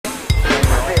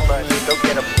Go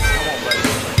get him. Come on, buddy.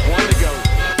 One to go.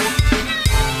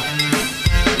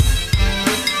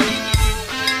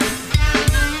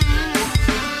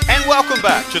 And welcome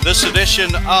back to this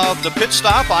edition of The Pit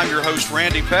Stop. I'm your host,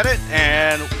 Randy Pettit,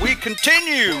 and we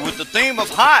continue with the theme of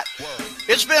hot.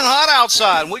 It's been hot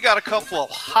outside, and we got a couple of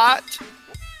hot,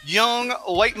 young,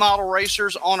 late model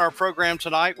racers on our program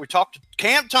tonight. We talked to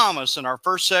Cam Thomas in our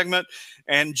first segment.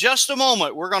 And in just a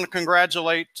moment, we're going to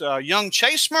congratulate young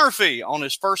Chase Murphy on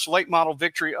his first late model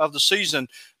victory of the season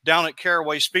down at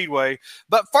Caraway Speedway.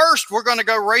 But first, we're going to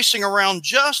go racing around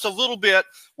just a little bit.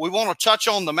 We want to touch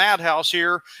on the Madhouse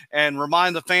here and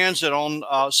remind the fans that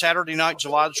on Saturday night,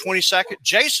 July the 22nd,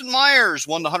 Jason Myers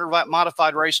won the 100-lap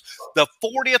modified race, the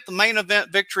 40th main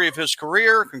event victory of his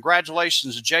career.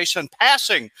 Congratulations to Jason,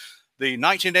 passing the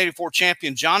 1984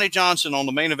 champion Johnny Johnson on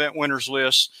the main event winners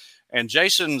list. And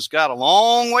Jason's got a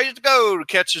long way to go to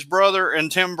catch his brother and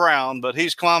Tim Brown, but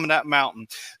he's climbing that mountain.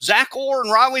 Zach Orr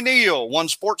and Riley Neal won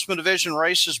Sportsman Division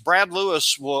races. Brad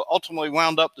Lewis will ultimately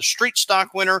wound up the street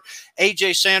stock winner.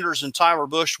 A.J. Sanders and Tyler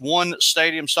Busch won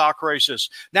stadium stock races.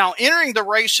 Now, entering the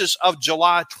races of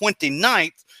July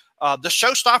 29th, the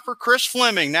showstopper Chris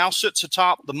Fleming now sits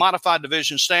atop the modified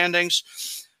division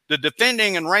standings. The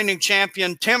defending and reigning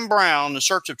champion, Tim Brown, in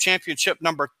search of championship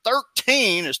number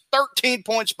 13, is 13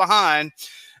 points behind.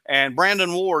 And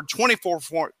Brandon Ward, 24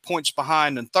 points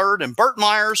behind in third. And Burt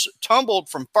Myers tumbled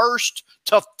from first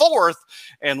to fourth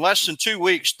in less than 2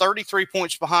 weeks, 33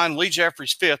 points behind. Lee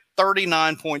Jeffries fifth,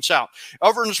 39 points out.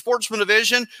 Over in the Sportsman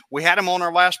Division, we had him on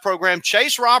our last program.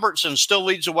 Chase Robertson still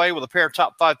leads away with a pair of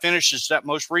top five finishes that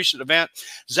most recent event.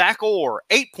 Zach Orr,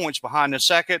 8 points behind in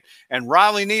second. And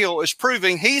Riley Neal is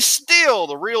proving he's still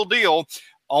the real deal.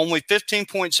 Only 15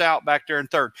 points out back there in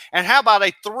third. And how about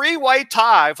a three-way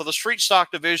tie for the street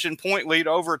stock division point lead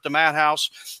over at the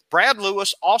Madhouse? Brad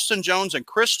Lewis, Austin Jones, and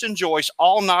Kristen Joyce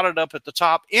all knotted up at the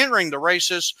top, entering the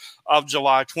races of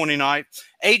July 29th.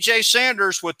 A.J.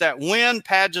 Sanders, with that win,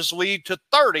 pads his lead to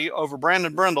 30 over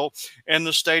Brandon Brindle in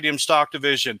the stadium stock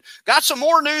division. Got some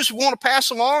more news we want to pass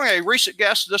along. A recent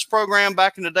guest of this program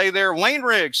back in the day there, Lane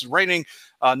Riggs, reigning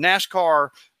NASCAR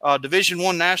Division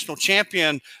I national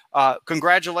champion.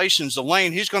 Congratulations to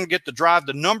Lane. He's going to get to drive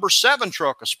the number 7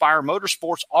 truck, Aspire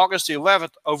Motorsports, August the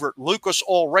 11th over at Lucas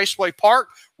Oil Raceway Park,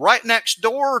 right next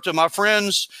door to my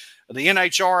friends, the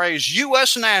NHRA's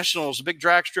U.S. Nationals, a big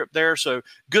drag strip there. So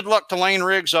good luck to Lane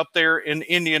Riggs up there in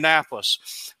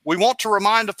Indianapolis. We want to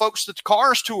remind the folks that the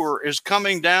Cars Tour is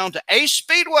coming down to Ace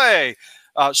Speedway.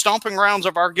 Stomping grounds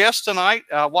of our guests tonight.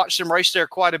 Watched them race there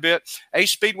quite a bit.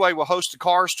 Ace Speedway will host the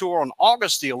Cars Tour on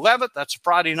August the 11th. That's a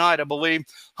Friday night, I believe.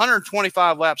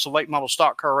 125 laps of late model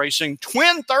stock car racing.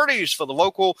 Twin 30s for the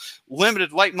local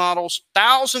limited late models.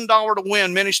 $1,000 to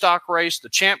win mini stock race. The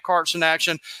Champ Karts in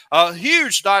action. A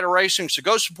huge night of racing. So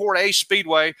go support Ace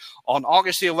Speedway on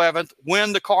August the 11th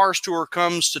when the Cars Tour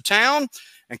comes to town.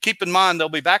 And keep in mind, they'll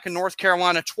be back in North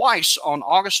Carolina twice on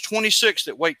August 26th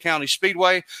at Wake County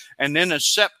Speedway. And then in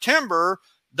September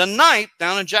the 9th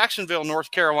down in Jacksonville,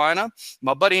 North Carolina.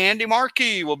 My buddy Andy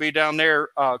Markey will be down there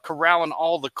corralling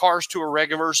all the Cars Tour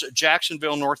regulars at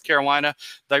Jacksonville, North Carolina.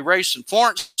 They race in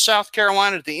Florence, South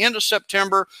Carolina at the end of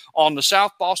September on the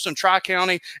South Boston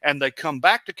Tri-County. And they come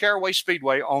back to Caraway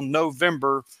Speedway on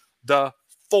November the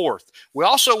 4th. We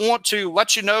also want to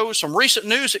let you know some recent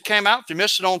news that came out. If you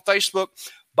missed it on Facebook,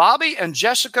 Bobby and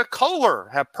Jessica Kohler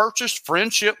have purchased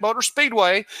Friendship Motor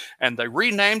Speedway, and they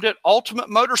renamed it Ultimate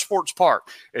Motorsports Park.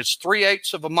 It's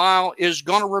 3/8 of a mile, is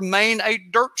going to remain a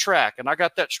dirt track, and I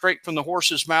got that straight from the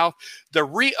horse's mouth. They're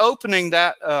reopening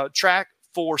that track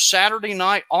for Saturday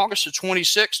night, August the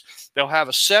 26th. They'll have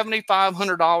a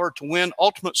 $7,500 to win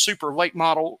Ultimate Super Late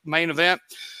Model main event.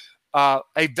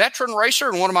 A veteran racer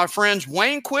and one of my friends,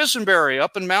 Wayne Quisenberry,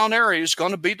 up in Mount Airy, is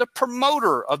going to be the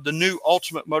promoter of the new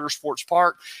Ultimate Motorsports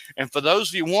Park. And for those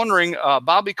of you wondering,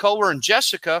 Bobby Kohler and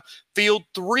Jessica field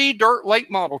 3 dirt late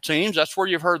model teams. That's where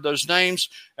you've heard those names.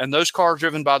 And those cars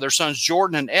driven by their sons,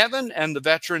 Jordan and Evan, and the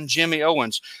veteran Jimmy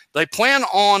Owens. They plan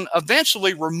on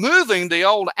eventually removing the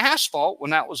old asphalt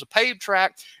when that was a paved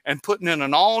track and putting in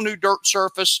an all-new dirt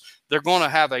surface. They're going to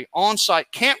have an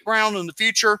on-site campground in the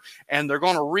future, and they're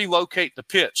going to relocate the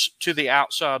pits to the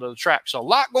outside of the track. So a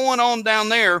lot going on down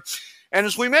there. And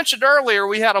as we mentioned earlier,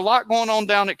 we had a lot going on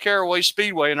down at Caraway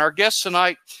Speedway, and our guest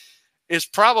tonight is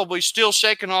probably still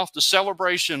shaking off the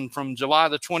celebration from July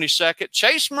the 22nd.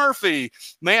 Chase Murphy,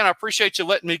 man, I appreciate you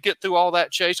letting me get through all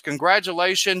that, Chase.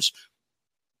 Congratulations.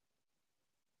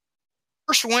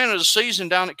 First win of the season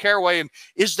down at Caraway. And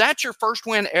is that your first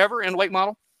win ever in late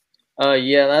model?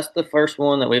 Yeah, that's the first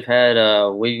one that we've had.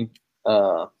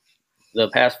 The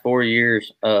past 4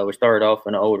 years, we started off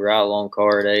in an old ride-along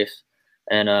car at Ace.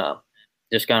 and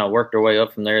just kind of worked our way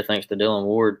up from there. Thanks to Dylan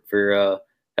Ward for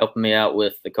helping me out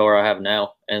with the car I have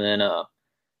now, and then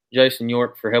Jason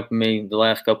York for helping me the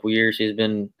last couple of years. He's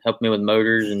been helping me with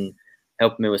motors and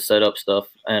helping me with setup stuff.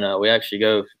 And we actually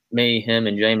go, me, him,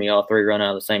 and Jamie, all three run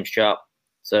out of the same shop.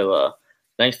 So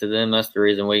thanks to them, that's the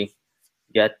reason we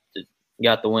got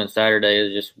the win Saturday.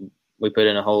 Is just we put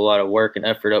in a whole lot of work and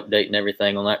effort updating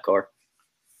everything on that car.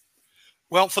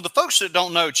 Well, for the folks that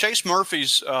don't know, Chase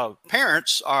Murphy's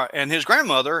parents and his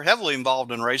grandmother are heavily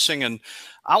involved in racing. And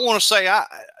I want to say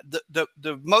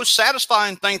the most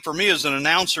satisfying thing for me as an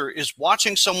announcer is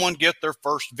watching someone get their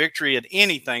first victory at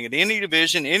anything, at any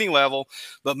division, any level.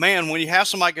 But, man, when you have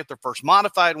somebody get their first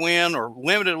modified win or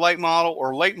limited late model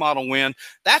or late model win,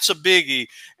 that's a biggie.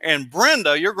 And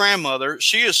Brenda, your grandmother,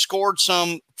 she has scored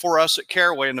some for us at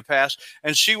Caraway in the past,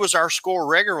 and she was our scorer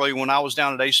regularly when I was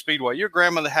down at Ace Speedway. Your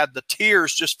grandmother had the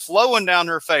tears just flowing down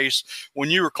her face when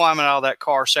you were climbing out of that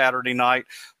car Saturday night,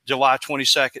 July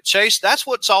 22nd. Chase, that's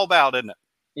what it's all about, isn't it?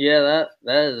 Yeah,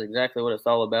 that is exactly what it's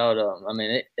all about. I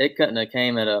mean, it couldn't have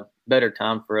came at a better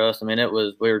time for us. I mean,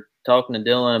 we were talking to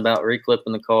Dylan about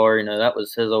reclipping the car. You know, that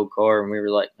was his old car, and we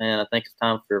were like, man, I think it's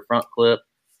time for a front clip.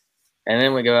 And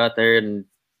then we go out there and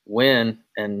win,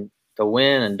 and to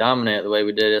win and dominate the way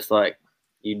we did, it's like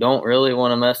you don't really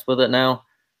want to mess with it now,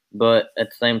 but at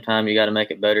the same time, you got to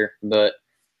make it better. But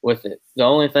with it, the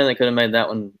only thing that could have made that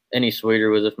one any sweeter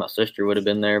was if my sister would have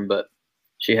been there, but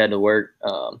she had to work.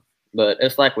 But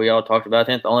it's like we all talked about. I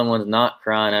think the only ones not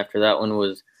crying after that one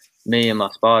was me and my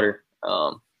spotter.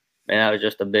 And that was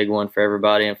just a big one for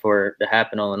everybody, and for it to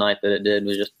happen on the night that it did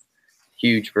was just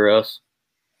huge for us.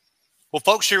 Well,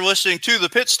 folks, you're listening to The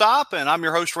Pit Stop, and I'm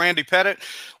your host, Randy Pettit,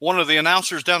 one of the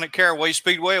announcers down at Caraway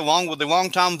Speedway, along with the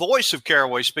longtime voice of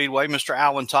Caraway Speedway, Mr.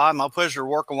 Alan Todd. My pleasure to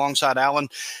work alongside Alan.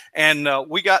 And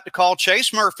we got to call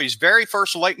Chase Murphy's very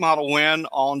first late model win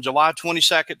on July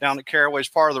 22nd down at Caraway as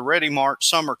part of the Ready Mart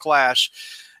Summer Clash.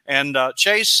 And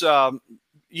Chase,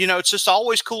 you know, it's just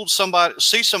always cool to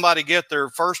see somebody get their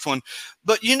first one.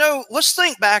 But, you know, let's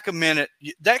think back a minute.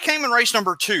 That came in race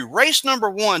number 2. Race number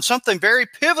 1, something very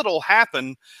pivotal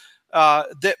happened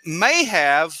that may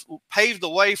have paved the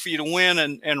way for you to win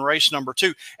in race number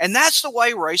 2. And that's the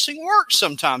way racing works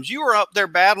sometimes. You were up there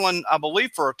battling, I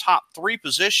believe, for a top 3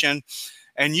 position,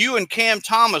 and you and Cam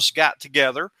Thomas got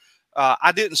together.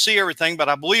 I didn't see everything, but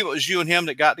I believe it was you and him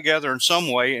that got together in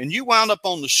some way, and you wound up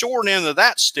on the short end of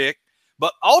that stick.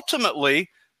 But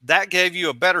ultimately, that gave you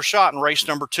a better shot in race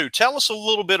number 2. Tell us a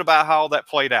little bit about how that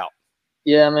played out.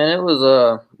 Yeah, man, it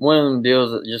was one of them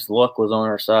deals that just luck was on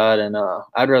our side, and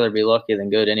I'd rather be lucky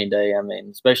than good any day. I mean,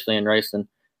 especially in racing.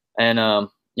 And,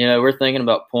 you know, we're thinking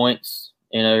about points.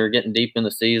 You know, we're getting deep in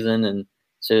the season, and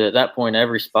so at that point,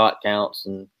 every spot counts.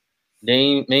 And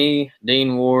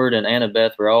Dean Ward, and Anna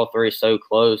Beth were all three so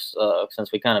close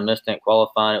since we kind of missed in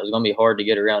qualifying. It was going to be hard to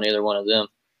get around either one of them.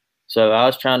 So I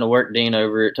was trying to work Dean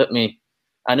over. It took me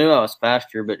 – I knew I was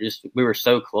faster, but just we were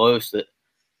so close that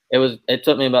it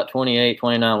took me about 28,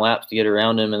 29 laps to get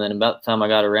around him. And then about the time I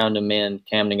got around him, me and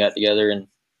Camden got together. And,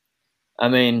 I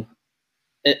mean,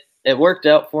 it worked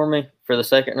out for me for the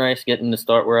second race, getting to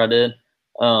start where I did.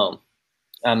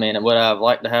 I mean, would I have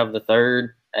liked to have the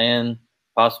third and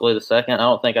possibly the second? I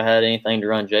don't think I had anything to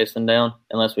run Jason down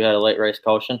unless we had a late race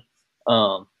caution.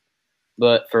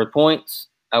 But for points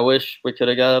 – I wish we could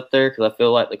have got up there because I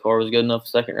feel like the car was good enough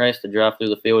second race to drive through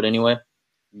the field anyway.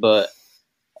 But,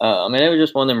 I mean, it was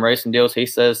just one of them racing deals. He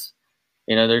says,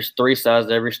 you know, there's 3 sides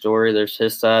to every story. There's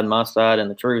his side, my side, and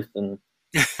the truth. And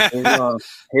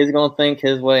he's going to think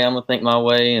his way. I'm going to think my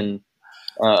way. And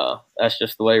that's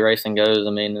just the way racing goes. I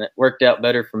mean, it worked out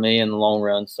better for me in the long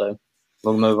run. So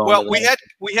we'll move on. Well,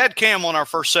 we had Cam on our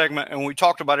first segment, and we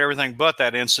talked about everything but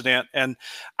that incident. And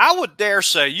I would dare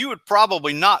say you would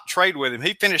probably not trade with him.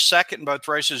 He finished second in both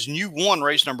races, and you won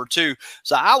race number 2.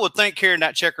 So I would think carrying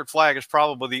that checkered flag is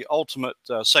probably the ultimate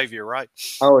savior, right?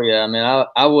 Oh yeah, I mean,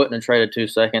 I wouldn't have traded 2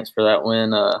 seconds for that win.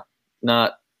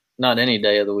 Not any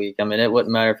day of the week. I mean, it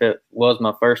wouldn't matter if it was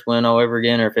my first win all over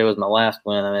again or if it was my last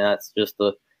win. I mean, that's just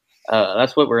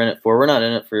that's what we're in it for. We're not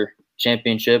in it for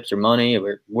championships or money.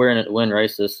 We're in it to win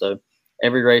races. So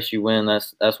every race you win,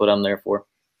 that's what I'm there for.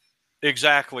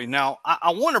 Exactly. Now,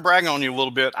 I want to brag on you a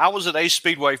little bit. I was at Ace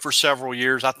Speedway for several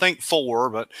years, I think 4,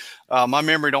 but my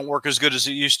memory don't work as good as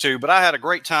it used to. But I had a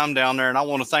great time down there, and I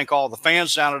want to thank all the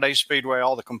fans down at Ace Speedway,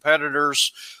 all the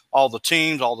competitors, all the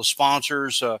teams, all the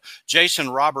sponsors, Jason,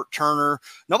 Robert Turner.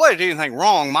 Nobody did anything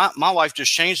wrong. My life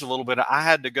just changed a little bit. I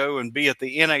had to go and be at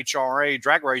the NHRA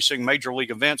drag racing major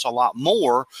league events a lot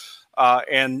more.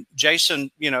 And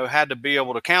Jason, had to be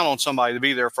able to count on somebody to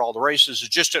be there for all the races.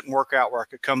 It just didn't work out where I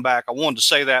could come back. I wanted to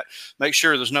say that, make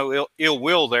sure there's no ill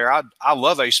will there. I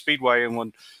love Ace Speedway,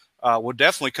 and would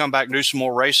definitely come back and do some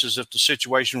more races if the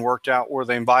situation worked out where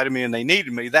they invited me and they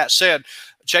needed me. That said,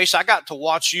 Chase, I got to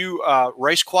watch you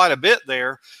race quite a bit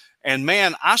there. And,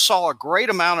 man, I saw a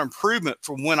great amount of improvement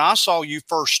from when I saw you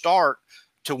first start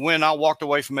to when I walked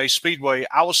away from Ace Speedway.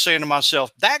 I was saying to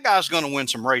myself, that guy's going to win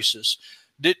some races.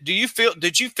 Did you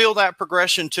feel that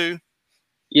progression too?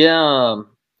 Yeah,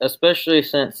 especially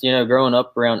since, growing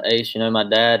up around Ace, my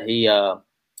dad,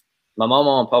 my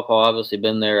mama and papa obviously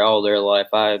been there all their life.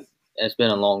 It's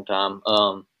been a long time.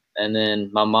 And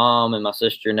then my mom and my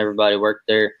sister and everybody worked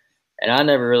there, and I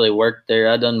never really worked there.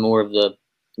 I done more of the,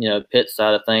 pit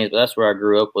side of things, but that's where I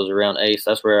grew up, was around Ace.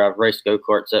 That's where I've raced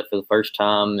go-karts at for the first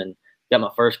time and got my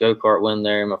first go-kart win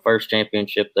there, my first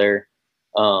championship there.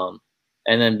 And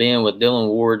then being with Dylan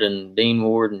Ward and Dean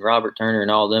Ward and Robert Turner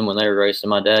and all of them when they were racing,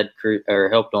 my dad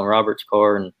helped on Robert's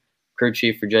car and crew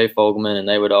chief for Jay Fogelman, and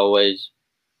they would always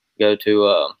go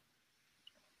to,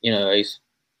 Ace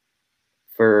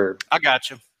for. I got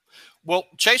you. Well,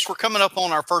 Chase, we're coming up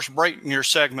on our first break in your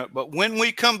segment, but when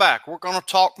we come back, we're going to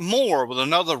talk more with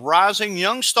another rising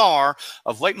young star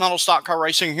of late model stock car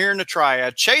racing here in the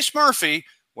Triad, Chase Murphy,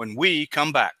 when we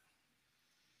come back.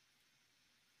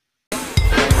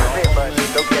 Hey, buddy,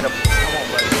 go get him. Come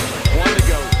on, buddy. One to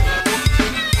go.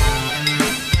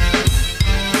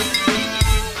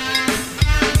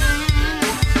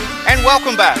 And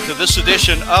welcome back to this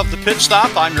edition of the Pit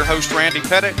Stop. I'm your host, Randy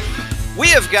Pettit. We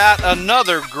have got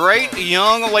another great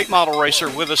young late model racer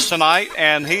with us tonight,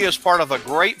 and he is part of a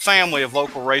great family of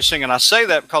local racing. And I say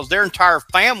that because their entire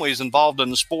family is involved in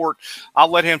the sport. I'll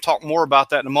let him talk more about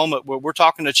that in a moment. But we're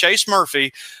talking to Chase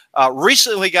Murphy.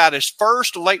 Recently got his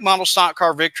first late model stock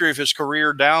car victory of his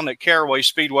career down at Caraway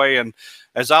Speedway. And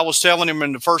as I was telling him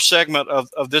in the first segment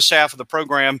of this half of the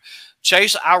program,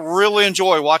 Chase, I really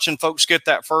enjoy watching folks get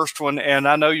that first one, and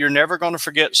I know you're never going to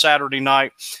forget Saturday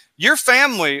night. Your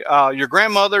family, your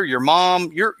grandmother, your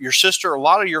mom, your sister, a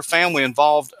lot of your family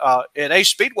involved at Ace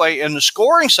Speedway in the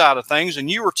scoring side of things, and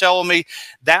you were telling me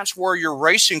that's where your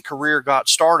racing career got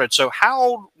started. So how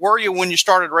old were you when you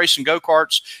started racing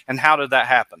go-karts, and how did that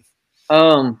happen?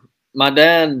 My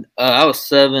dad, I was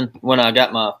 7 when I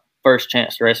got my first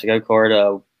chance to race a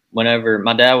go-kart. Whenever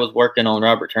my dad was working on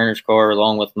Robert Turner's car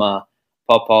along with my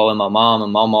papa and my mom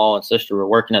and mama and sister were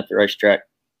working at the racetrack.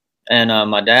 And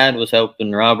my dad was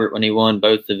helping Robert when he won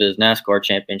both of his NASCAR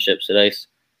championships at Ace.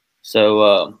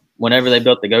 So whenever they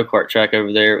built the go-kart track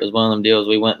over there, it was one of them deals.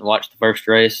 We went and watched the first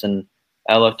race, and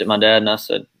I looked at my dad and I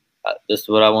said, this is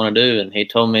what I want to do. And he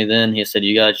told me then, he said,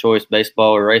 you got a choice,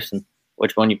 baseball or racing.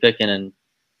 Which one you picking? And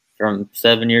from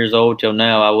 7 years old till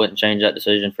now, I wouldn't change that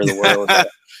decision for the world.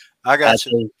 I got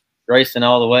you. Racing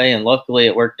all the way, and luckily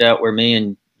it worked out where me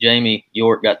and Jamie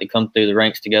York got to come through the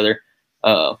ranks together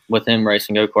with him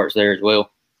racing go-karts there as well.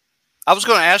 I was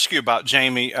going to ask you about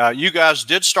Jamie. You guys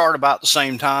did start about the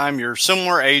same time. You're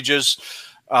similar ages.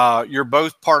 You're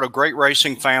both part of great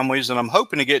racing families, and I'm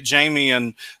hoping to get Jamie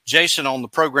and Jason on the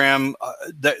program.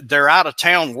 They're out of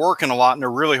town working a lot, and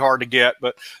they're really hard to get,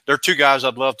 but they're two guys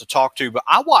I'd love to talk to. But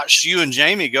I watched you and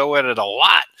Jamie go at it a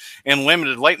lot in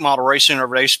limited late model racing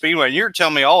over at Ace Speedway. And you're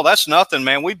telling me, oh, that's nothing,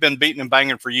 man. We've been beating and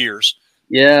banging for years.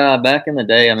 Yeah, back in the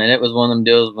day, I mean, it was one of them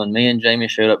deals when me and Jamie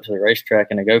showed up to the racetrack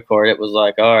in a go-kart. It was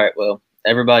like, all right, well,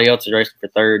 everybody else is racing for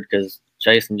third because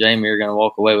Chase and Jamie are going to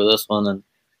walk away with this one. And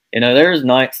there's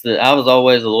nights that I was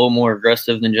always a little more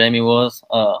aggressive than Jamie was,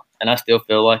 and I still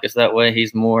feel like it's that way.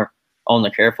 He's more on the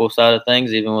careful side of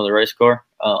things, even with a race car.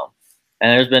 And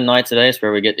there's been nights at Ace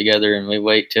where we get together and we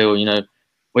wait till,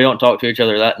 we don't talk to each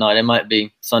other that night. It might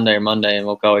be Sunday or Monday, and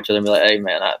we'll call each other and be like, hey,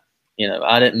 man,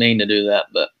 I didn't mean to do that,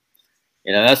 but,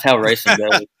 that's how racing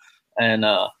goes. And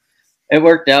it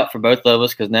worked out for both of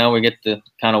us because now we get to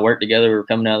kind of work together. We're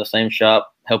coming out of the same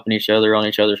shop, helping each other on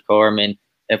each other's car. I mean,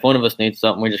 if one of us needs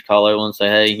something, we just call everyone and say,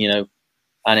 hey,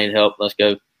 I need help. Let's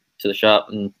go to the shop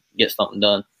and get something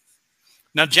done.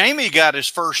 Now, Jamie got his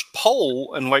first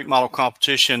pole in late model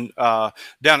competition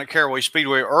down at Caraway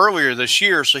Speedway earlier this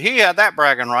year, so he had that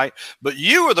bragging right. But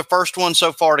you were the first one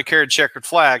so far to carry the checkered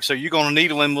flag, so you're going to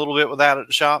needle him a little bit with that at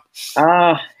the shop?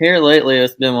 Here lately,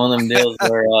 it's been one of them deals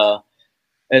where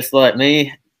it's like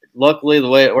me. Luckily, the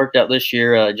way it worked out this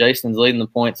year, Jason's leading the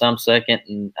points. I'm second,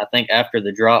 and I think after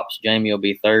the drops, Jamie will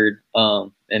be third.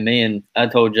 And I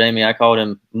told Jamie, I called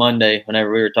him Monday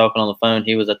whenever we were talking on the phone.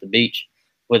 He was at the beach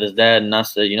with his dad, and I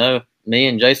said, me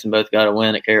and Jason both got to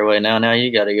win at Caraway. Now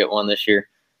you got to get one this year.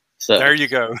 So there you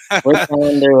go.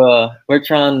 we're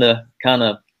trying to kind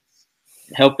of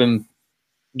help him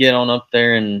get on up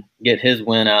there and get his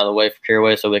win out of the way for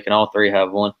Caraway so we can all three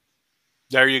have one.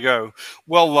 There you go.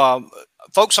 Well,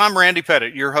 folks, I'm Randy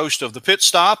Pettit, your host of The Pit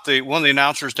Stop, one of the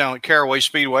announcers down at Caraway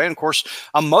Speedway. And, of course,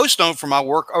 I'm most known for my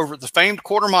work over at the famed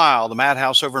Quarter Mile, the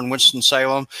Madhouse over in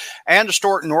Winston-Salem, and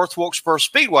historic North Wilkesboro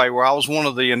Speedway, where I was one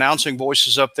of the announcing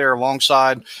voices up there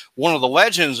alongside one of the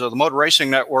legends of the Motor Racing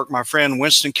Network, my friend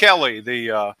Winston Kelly,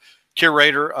 the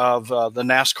curator of the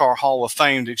NASCAR Hall of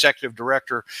Fame, the executive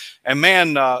director. And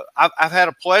man, I've had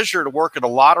a pleasure to work at a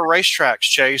lot of racetracks,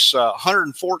 Chase,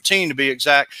 114 to be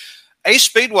exact. Ace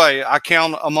Speedway, I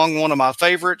count among one of my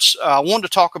favorites. I wanted to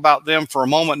talk about them for a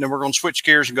moment, and then we're going to switch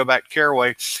gears and go back to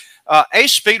Caraway.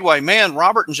 Ace Speedway, man,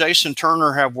 Robert and Jason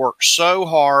Turner have worked so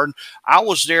hard. I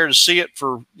was there to see it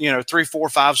for, 3, 4,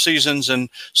 5 seasons and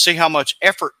see how much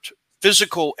effort,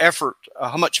 physical effort,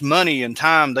 how much money and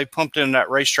time they pumped in that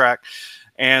racetrack.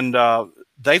 And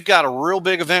they've got a real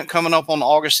big event coming up on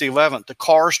August the 11th. The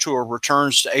Cars Tour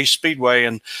returns to Ace Speedway.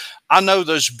 And I know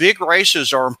those big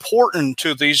races are important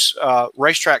to these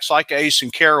racetracks like Ace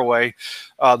and Caraway.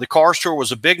 The Cars Tour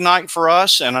was a big night for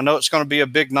us, and I know it's going to be a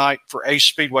big night for Ace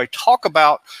Speedway. Talk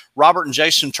about Robert and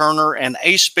Jason Turner and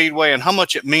Ace Speedway and how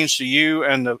much it means to you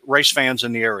and the race fans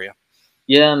in the area.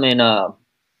 Yeah, I mean,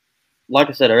 like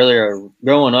I said earlier,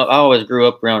 growing up, I always grew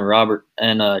up around Robert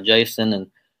and Jason, and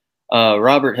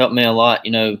Robert helped me a lot.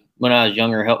 When I was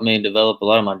younger, helped me develop a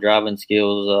lot of my driving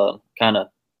skills, kind of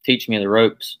teach me the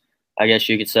ropes, I guess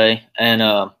you could say. And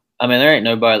I mean, there ain't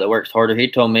nobody that works harder.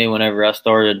 He told me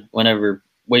whenever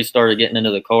we started getting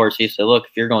into the cars, he said, "Look,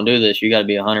 if you're going to do this, you got to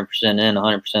be 100% in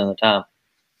 100% of the time."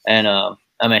 And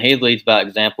I mean, he leads by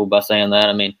example by saying that.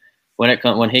 I mean,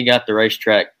 when he got the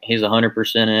racetrack, he's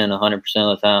 100% in 100%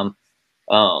 of the time.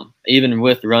 Even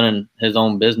with running his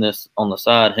own business on the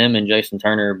side, him and Jason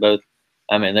Turner are both,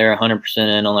 I mean, they're 100%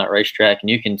 in on that racetrack, and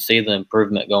you can see the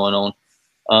improvement going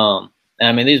on. And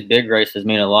I mean, these big races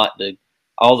mean a lot to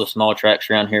all the small tracks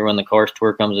around here when the Cars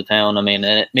Tour comes to town. I mean,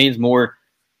 and it means more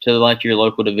to like your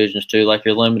local divisions too, like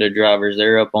your limited drivers.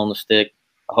 They're up on the stick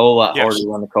a whole lot harder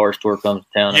when the Cars Tour comes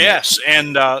to town. Yes,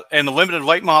 and the limited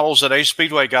late models at Ace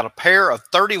Speedway got a pair of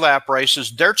 30-lap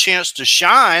races. Their chance to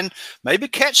shine, maybe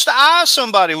catch the eye of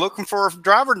somebody looking for a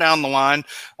driver down the line.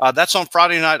 That's on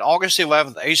Friday night, August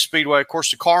 11th, Ace Speedway. Of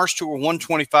course, the Cars Tour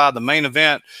 125, the main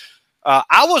event. I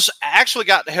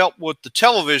got to help with the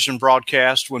television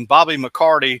broadcast when Bobby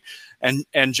McCarty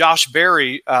and Josh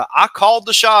Berry, I called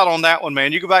the shot on that one,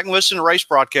 man. You go back and listen to race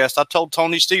broadcast. I told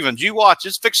Tony Stevens, you watch,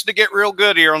 it's fixing to get real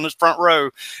good here on this front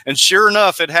row. And sure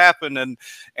enough, it happened. And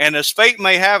as fate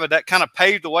may have it, that kind of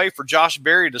paved the way for Josh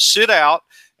Berry to sit out.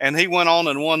 And he went on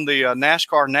and won the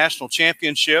NASCAR National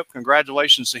Championship.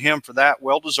 Congratulations to him for that.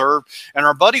 Well-deserved. And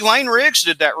our buddy Lane Riggs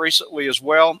did that recently as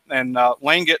well. And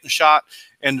Lane getting shot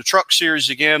in the truck series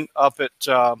again up at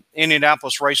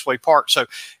Indianapolis Raceway Park. So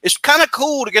it's kind of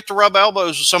cool to get to rub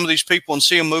elbows with some of these people and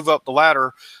see them move up the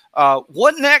ladder.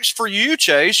 What next for you,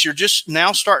 Chase? You're just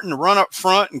now starting to run up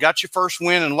front and got your first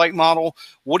win in late model.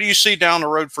 What do you see down the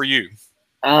road for you?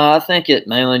 I think it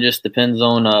mainly just depends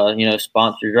on,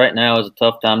 sponsors. Right now is a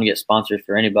tough time to get sponsors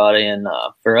for anybody. And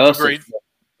for us,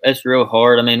 it's real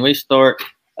hard. I mean,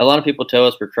 a lot of people tell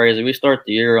us we're crazy. We start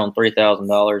the year on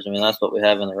 $3,000. I mean, that's what we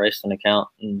have in the racing account.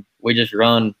 And we just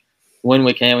run when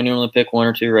we can. We normally pick 1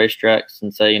 or 2 racetracks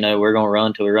and say, we're going to run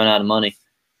until we run out of money.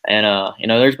 And,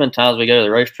 there's been times we go to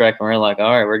the racetrack and we're like, all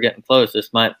right, we're getting close.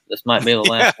 This might be the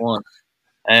last one.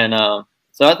 And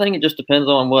so I think it just depends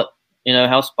on what,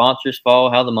 how sponsors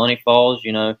fall, how the money falls,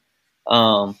 if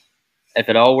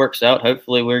it all works out,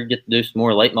 hopefully we'll get to do some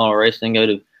more late model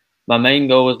racing. My main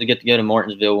goal is to get to go to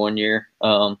Martinsville one year.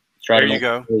 Try to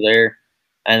go there.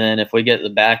 And then if we get the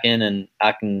back end and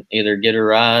I can either get a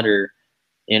ride or,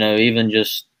 even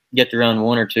just get to run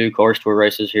 1 or 2 Cars Tour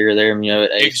races here or there,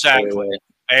 at Ace. Exactly.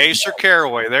 Ace or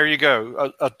Caraway. There you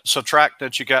go. So track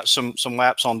that you got some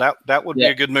laps on. That would be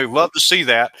a good move. Love to see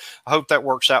that. I hope that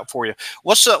works out for you.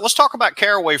 Let's talk about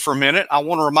Caraway for a minute. I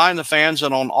want to remind the fans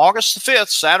that on August the 5th,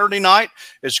 Saturday night,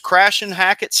 is Crashin'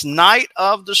 Hackett's Night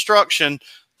of Destruction.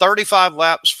 35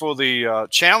 laps for the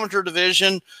Challenger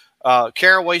division,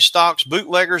 Caraway Stocks,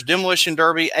 Bootleggers, Demolition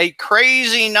Derby. A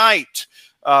crazy night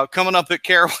coming up at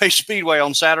Caraway Speedway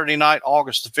on Saturday night,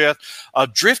 August the 5th. A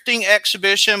drifting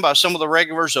exhibition by some of the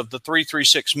regulars of the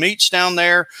 336 meets down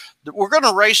there. We're going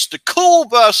to race the cool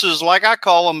buses, like I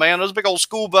call them, man. Those big old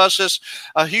school buses,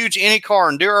 a huge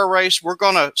IndyCar Enduro race. We're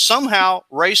going to somehow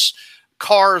race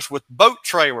cars with boat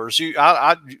trailers.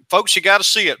 Folks, you got to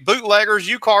see it. Bootleggers,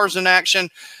 cars in action.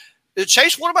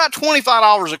 Chase, what about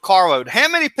 $25 a carload? How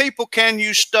many people can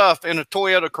you stuff in a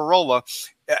Toyota Corolla?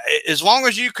 As long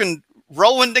as you can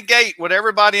rolling the gate with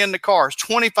everybody in the cars,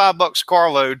 25 bucks a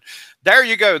carload. There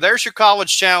you go. There's your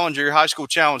college challenge or your high school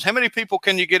challenge. How many people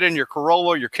can you get in your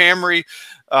Corolla, your Camry,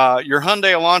 your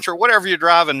Hyundai Elantra, whatever you're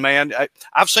driving, man?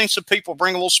 I've seen some people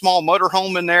bring a little small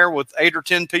motorhome in there with 8 or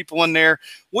 10 people in there.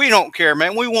 We don't care,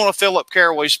 man. We want to fill up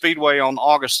Caraway Speedway on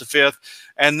August the 5th.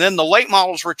 And then the late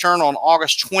models return on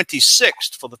August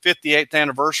 26th for the 58th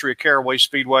anniversary of Caraway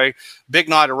Speedway. Big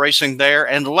night of racing there.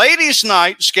 And ladies'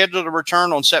 night scheduled to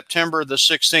return on September the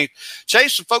 16th.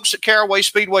 Chase, the folks at Caraway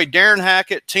Speedway, Darren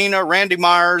Hackett, Tina, Randy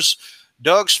Myers,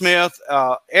 Doug Smith,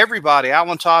 everybody,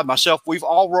 Alan Todd, myself, we've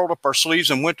all rolled up our sleeves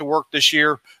and went to work this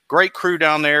year. Great crew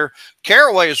down there.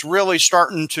 Caraway is really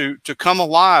starting to come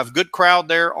alive. Good crowd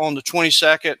there on the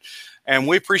 22nd. And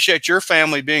we appreciate your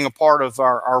family being a part of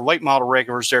our late model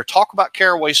regulars there. Talk about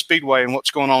Caraway Speedway and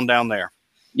what's going on down there.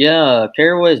 Yeah,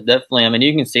 Caraway is definitely, I mean,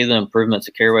 you can see the improvements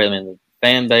at Caraway. I mean, the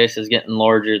fan base is getting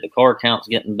larger. The car count's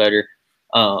getting better.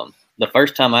 The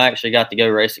first time I actually got to go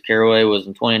race at Caraway was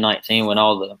in 2019 when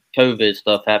all the COVID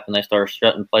stuff happened. They started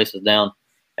shutting places down,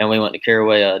 and we went to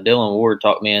Caraway. Dylan Ward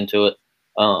talked me into it,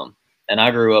 and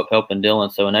I grew up helping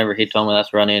Dylan. So whenever he told me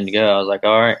that's where I needed to go, I was like,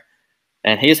 all right.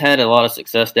 And he's had a lot of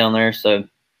success down there, so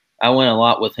I went a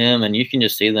lot with him, and you can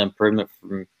just see the improvement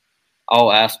from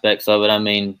all aspects of it. I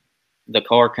mean, the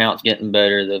car count's getting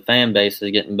better, the fan base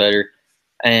is getting better,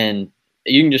 and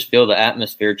you can just feel the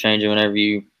atmosphere changing whenever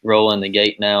you roll in the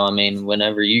gate now. I mean,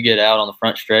 whenever you get out on the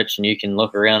front stretch and you can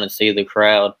look around and see the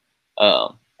crowd, I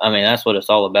mean, that's what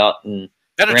it's all about. And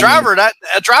a driver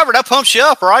that pumps you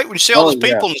up, right? When you see all those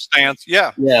people in the stands.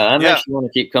 Yeah. Yeah, I actually want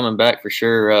to keep coming back for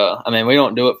sure. I mean, we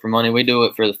don't do it for money. We do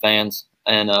it for the fans.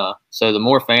 And so the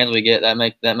more fans we get, that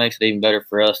makes it even better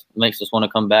for us. It makes us want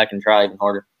to come back and try even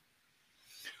harder.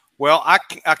 Well, I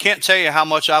can't tell you how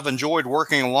much I've enjoyed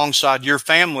working alongside your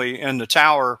family in the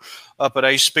tower up at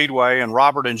Ace Speedway and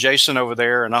Robert and Jason over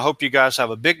there. And I hope you guys have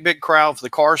a big, big crowd for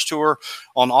the Cars Tour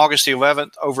on August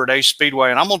 11th over at Ace Speedway.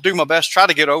 And I'm going to do my best to try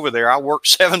to get over there. I work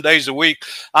 7 days a week.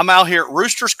 I'm out here at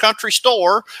Rooster's Country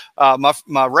Store.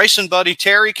 My racing buddy,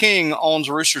 Terry King, owns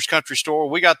Rooster's Country Store.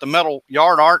 We got the metal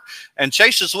yard art. And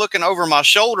Chase is looking over my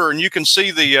shoulder, and you can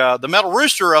see the metal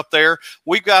rooster up there.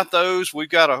 We've got those. We've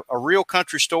got a real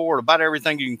country store, about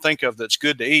everything you can think of that's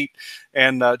good to eat.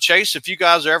 And Chase, if you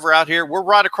guys are ever out here, we're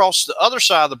right across the other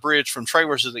side of the bridge from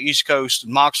Trailers of the East Coast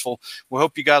in Moxville. We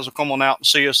hope you guys will come on out and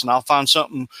see us, and I'll find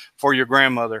something for your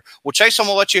grandmother. Well, Chase, I'm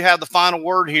going to let you have the final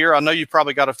word here. I know you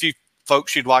probably got a few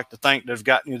folks you'd like to thank that have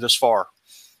gotten you this far.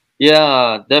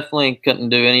 Yeah, definitely couldn't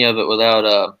do any of it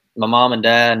without my mom and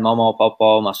dad, mama,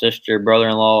 papa, my sister,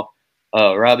 brother-in-law,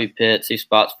 Robbie Pitts. He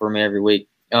spots for me every week.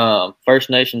 First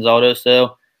Nations Auto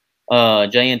Sale.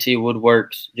 J&T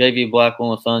Woodworks, JV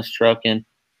Blackwell and Sons Trucking,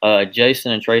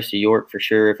 Jason and Tracy York for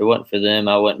sure. If it wasn't for them,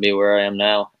 I wouldn't be where I am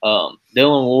now.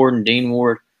 Dylan Ward and Dean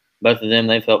Ward, both of them,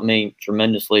 they've helped me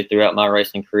tremendously throughout my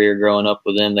racing career. Growing up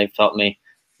with them, they've taught me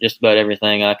just about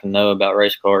everything I can know about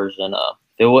race cars. And if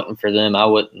it wasn't for them, I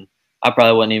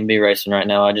probably wouldn't even be racing right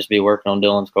now. I'd just be working on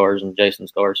Dylan's cars and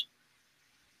Jason's cars.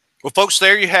 Well, folks,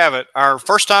 there you have it. Our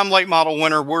first-time late model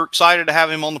winner. We're excited to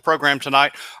have him on the program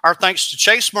tonight. Our thanks to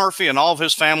Chase Murphy and all of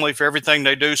his family for everything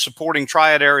they do supporting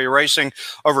Triad Area Racing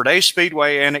over at Ace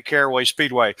Speedway and at Caraway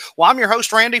Speedway. Well, I'm your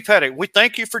host, Randy Pettit. We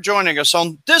thank you for joining us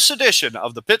on this edition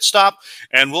of the Pit Stop,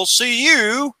 and we'll see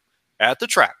you at the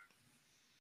track.